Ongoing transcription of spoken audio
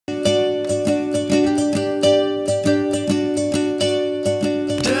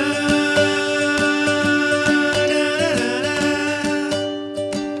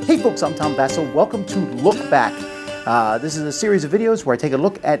folks, I'm Vasel. Welcome to Look Back. This is a series of videos where I take a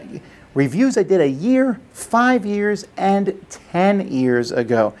look at reviews I did a year, 5 years, and 10 years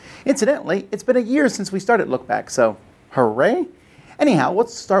ago. Incidentally, it's been a year since we started Look Back, so hooray! Anyhow,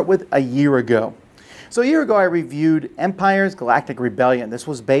 let's start with a year ago. So a year ago I reviewed Empire's Galactic Rebellion. This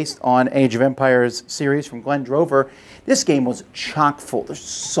was based on Age of Empires series from Glenn Drover. This game was chock full. There's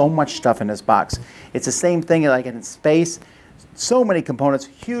so much stuff in this box. It's the same thing like in space. So many components,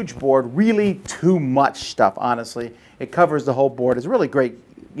 huge board, really too much stuff, honestly. It covers the whole board. It's a really great,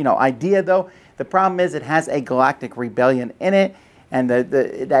 idea though. The problem is it has a Galactic Rebellion in it, and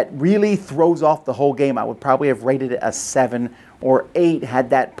that really throws off the whole game. I would probably have rated it a 7 or 8 had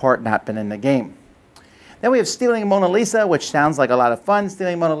that part not been in the game. Then we have Stealing Mona Lisa, which sounds like a lot of fun.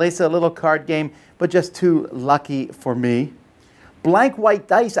 Stealing Mona Lisa, a little card game, but just too lucky for me. Blank White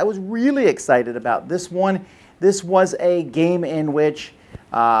Dice, I was really excited about this one. This was a game in which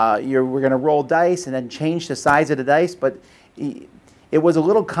we're going to roll dice and then change the size of the dice, but it was a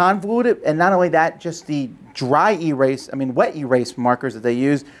little convoluted, and not only that, just the wet erase markers that they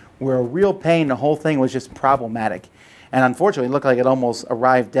used were a real pain. The whole thing was just problematic. And unfortunately, it looked like it almost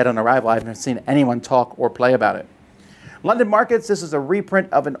arrived dead on arrival. I haven't seen anyone talk or play about it. London Markets, this is a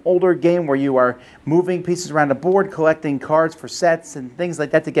reprint of an older game where you are moving pieces around the board, collecting cards for sets and things like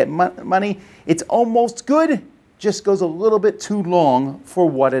that to get money. It's almost good, just goes a little bit too long for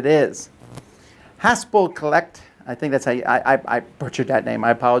what it is. Haspel Collect, I think that's how I butchered that name, I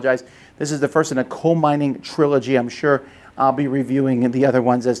apologize. This is the first in a coal mining trilogy. I'm sure I'll be reviewing the other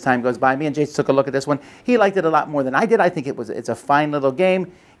ones as time goes by. Me and Jason took a look at this one. He liked it a lot more than I did. I think it's a fine little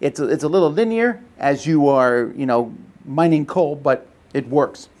game. It's a little linear as you are, mining coal, but it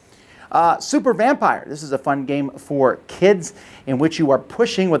works. Super Vampire. This is a fun game for kids in which you are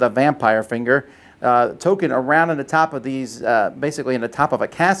pushing with a vampire finger token around on the top of these, basically in the top of a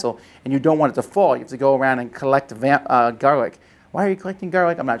castle, and you don't want it to fall. You have to go around and collect garlic. Why are you collecting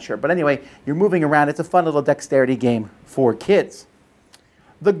garlic? I'm not sure. But anyway, you're moving around. It's a fun little dexterity game for kids.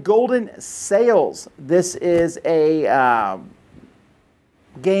 The Golden Sails. This is a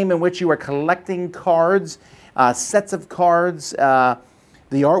game in which you are collecting cards, sets of cards. The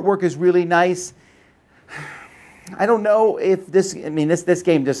artwork is really nice. I don't know if this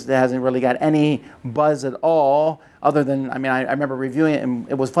game just hasn't really got any buzz at all, other than, I remember reviewing it and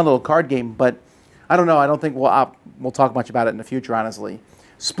it was a fun little card game, but I don't know. I don't think we'll talk much about it in the future, honestly.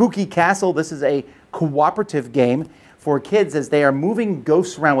 Spooky Castle. This is a cooperative game for kids as they are moving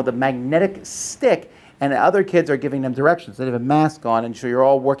ghosts around with a magnetic stick, and other kids are giving them directions. They have a mask on, and so you're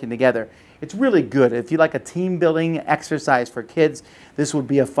all working together. It's really good. If you like a team-building exercise for kids, this would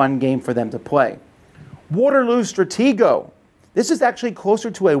be a fun game for them to play. Waterloo Stratego. This is actually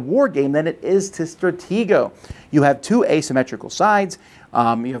closer to a war game than it is to Stratego. You have two asymmetrical sides.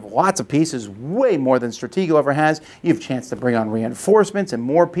 You have lots of pieces, way more than Stratego ever has. You have a chance to bring on reinforcements and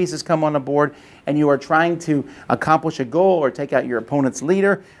more pieces come on the board, and you are trying to accomplish a goal or take out your opponent's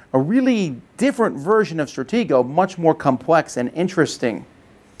leader. A really different version of Stratego, much more complex and interesting.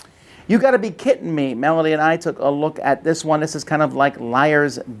 You Gotta Be Kidding Me. Melody and I took a look at this one. This is kind of like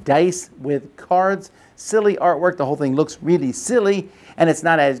Liar's Dice with cards. Silly artwork. The whole thing looks really silly, and it's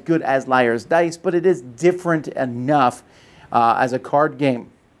not as good as Liar's Dice, but it is different enough as a card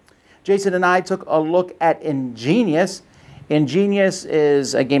game. Jason and I took a look at Ingenious. Ingenious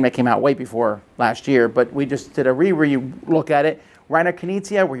is a game that came out way before last year, but we just did a re-look at it. Reiner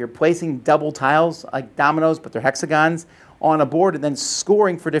Knizia, where you're placing double tiles like dominoes, but they're hexagons, on a board and then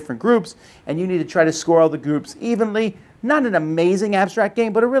scoring for different groups, and you need to try to score all the groups evenly. Not an amazing abstract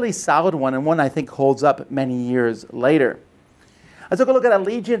game, but a really solid one, and one I think holds up many years later. I took a look at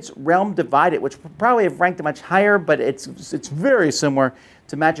Allegiance Realm Divided, which would probably have ranked much higher, but it's very similar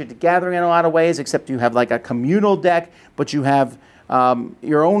to Magic the Gathering in a lot of ways, except you have like a communal deck, but you have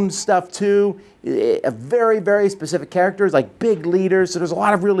your own stuff too. Very, very specific characters, like big leaders, so there's a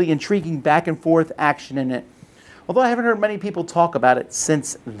lot of really intriguing back and forth action in it. Although I haven't heard many people talk about it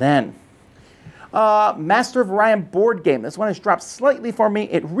since then. Master of Orion board game. This one has dropped slightly for me.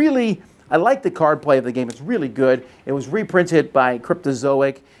 I like the card play of the game. It's really good. It was reprinted by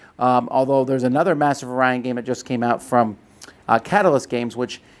Cryptozoic, although there's another Master of Orion game that just came out from Catalyst Games,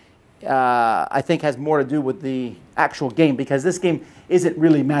 which I think has more to do with the actual game, because this game isn't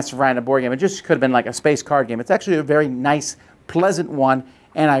really Master of Orion a board game. It just could have been like a space card game. It's actually a very nice, pleasant one,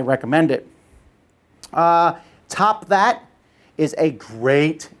 and I recommend it. Top that is a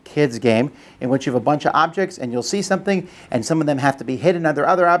great kids game in which you have a bunch of objects and you'll see something, and some of them have to be hidden under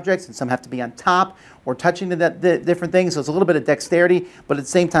other objects and some have to be on top or touching the different things. So it's a little bit of dexterity, but at the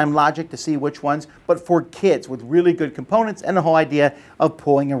same time logic to see which ones, but for kids with really good components and the whole idea of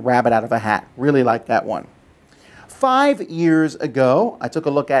pulling a rabbit out of a hat. Really like that one. 5 years ago, I took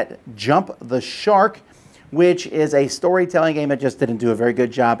a look at Jump the Shark, which is a storytelling game that just didn't do a very good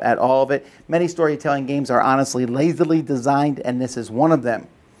job at all of it. Many storytelling games are honestly lazily designed, and this is one of them.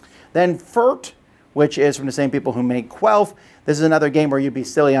 Then Furt, which is from the same people who made Quelf. This is another game where you'd be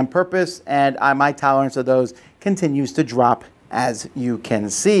silly on purpose, and my tolerance of those continues to drop, as you can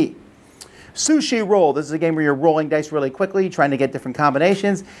see. Sushi Roll. This is a game where you're rolling dice really quickly, trying to get different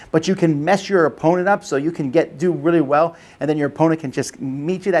combinations, but you can mess your opponent up so you can do really well, and then your opponent can just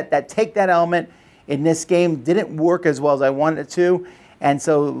meet you. Take that element in this game didn't work as well as I wanted it to, and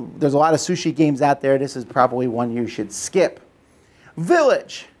so there's a lot of sushi games out there. This is probably one you should skip.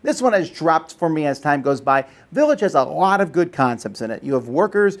 Village. This one has dropped for me as time goes by. Village has a lot of good concepts in it. You have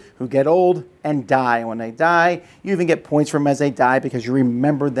workers who get old and die. And when they die, you even get points from them as they die because you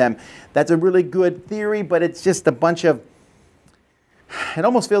remember them. That's a really good theory, but it's just a bunch of... It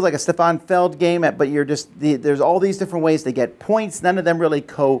almost feels like a Stefan Feld game, but there's all these different ways to get points. None of them really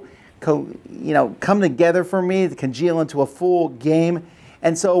come together for me to congeal into a full game.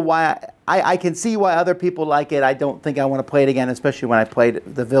 And so I can see why other people like it. I don't think I want to play it again, especially when I played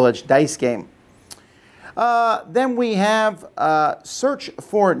the Village dice game. Then we have Search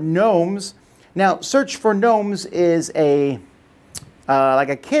for Gnomes. Now, Search for Gnomes is like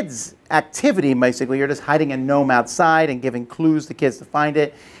a kid's activity, basically. You're just hiding a gnome outside and giving clues to kids to find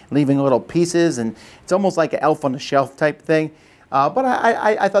it, leaving little pieces, and it's almost like an Elf on the Shelf type thing. But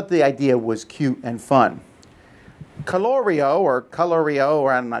I thought the idea was cute and fun. Colorio,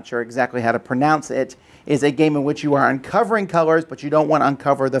 or I'm not sure exactly how to pronounce it, is a game in which you are uncovering colors, but you don't want to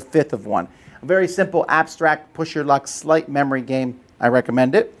uncover the fifth of one. A very simple, abstract, push your luck, slight memory game. I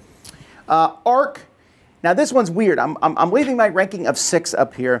recommend it. Ark. Now this one's weird. I'm leaving my ranking of 6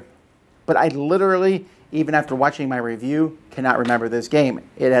 up here, but I literally, even after watching my review, cannot remember this game.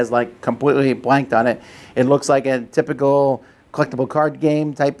 It has like completely blanked on it. It looks like a typical collectible card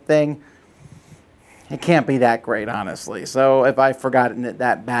game type thing. It can't be that great, honestly. So if I've forgotten it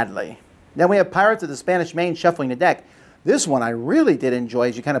that badly. Then we have Pirates of the Spanish Main, Shuffling the Deck. This one I really did enjoy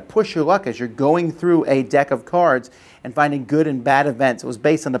as you kind of push your luck as you're going through a deck of cards and finding good and bad events. It was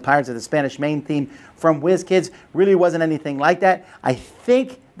based on the Pirates of the Spanish Main theme from WizKids. Really wasn't anything like that. I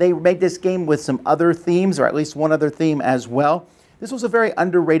think they made this game with some other themes, or at least one other theme as well. This was a very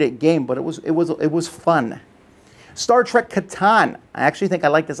underrated game, but it was fun. Star Trek Catan. I actually think I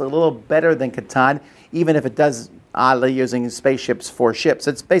like this a little better than Catan, even if it does oddly using spaceships for ships.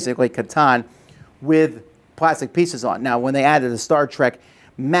 It's basically Catan with plastic pieces on. Now, when they added a Star Trek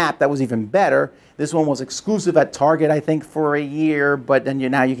map, that was even better. This one was exclusive at Target, I think, for a year, but then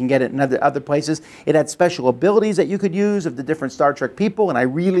now you can get it in other places. It had special abilities that you could use of the different Star Trek people, and I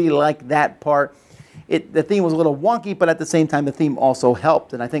really liked that part. The theme was a little wonky, but at the same time, the theme also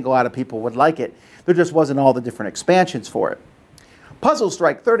helped, and I think a lot of people would like it. There just wasn't all the different expansions for it. Puzzle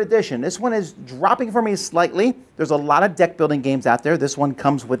Strike, 3rd edition. This one is dropping for me slightly. There's a lot of deck building games out there. This one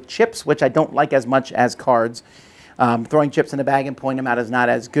comes with chips, which I don't like as much as cards. Throwing chips in a bag and pulling them out is not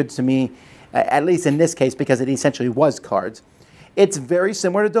as good to me, at least in this case, because it essentially was cards. It's very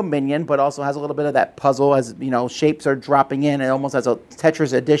similar to Dominion, but also has a little bit of that puzzle as, shapes are dropping in. It almost has a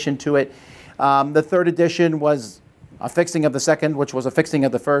Tetris addition to it. The 3rd edition was a fixing of the 2nd, which was a fixing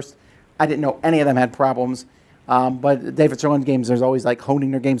of the 1st. I didn't know any of them had problems. But David Sirlin games, there's always like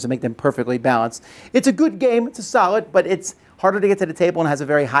honing their games to make them perfectly balanced. It's a good game. It's a solid, but it's harder to get to the table and has a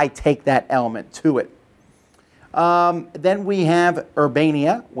very high take that element to it. Then we have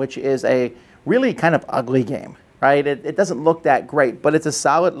Urbania, which is a really kind of ugly game, right? It doesn't look that great, but it's a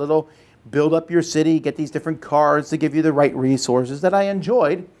solid little build up your city, get these different cards to give you the right resources that I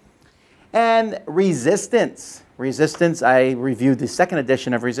enjoyed. And Resistance. Resistance, I reviewed the 2nd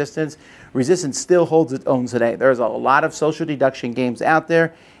edition of Resistance. Resistance still holds its own today. There's a lot of social deduction games out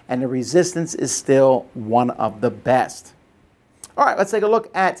there, and the Resistance is still one of the best. All right, let's take a look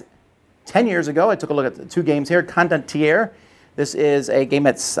at 10 years ago. I took a look at the 2 games here. Condottiere. This is a game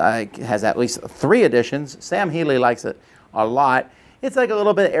that has at least 3 editions. Sam Healy likes it a lot. It's like a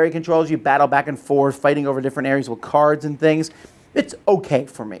little bit of area controls. You battle back and forth, fighting over different areas with cards and things. It's okay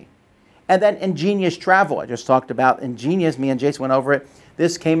for me. And then Ingenious Travel. I just talked about Ingenious. Me and Jason went over it.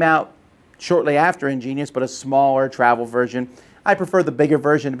 This came out shortly after Ingenious, but a smaller travel version. I prefer the bigger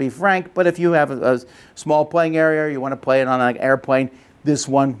version, to be frank, but if you have a small playing area, you want to play it on an airplane, this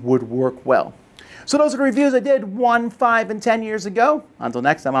one would work well. So those are the reviews I did 1, 5, and 10 years ago. Until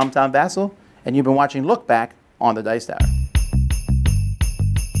next time, I'm Tom Vasel, and you've been watching Look Back on the Dice Tower.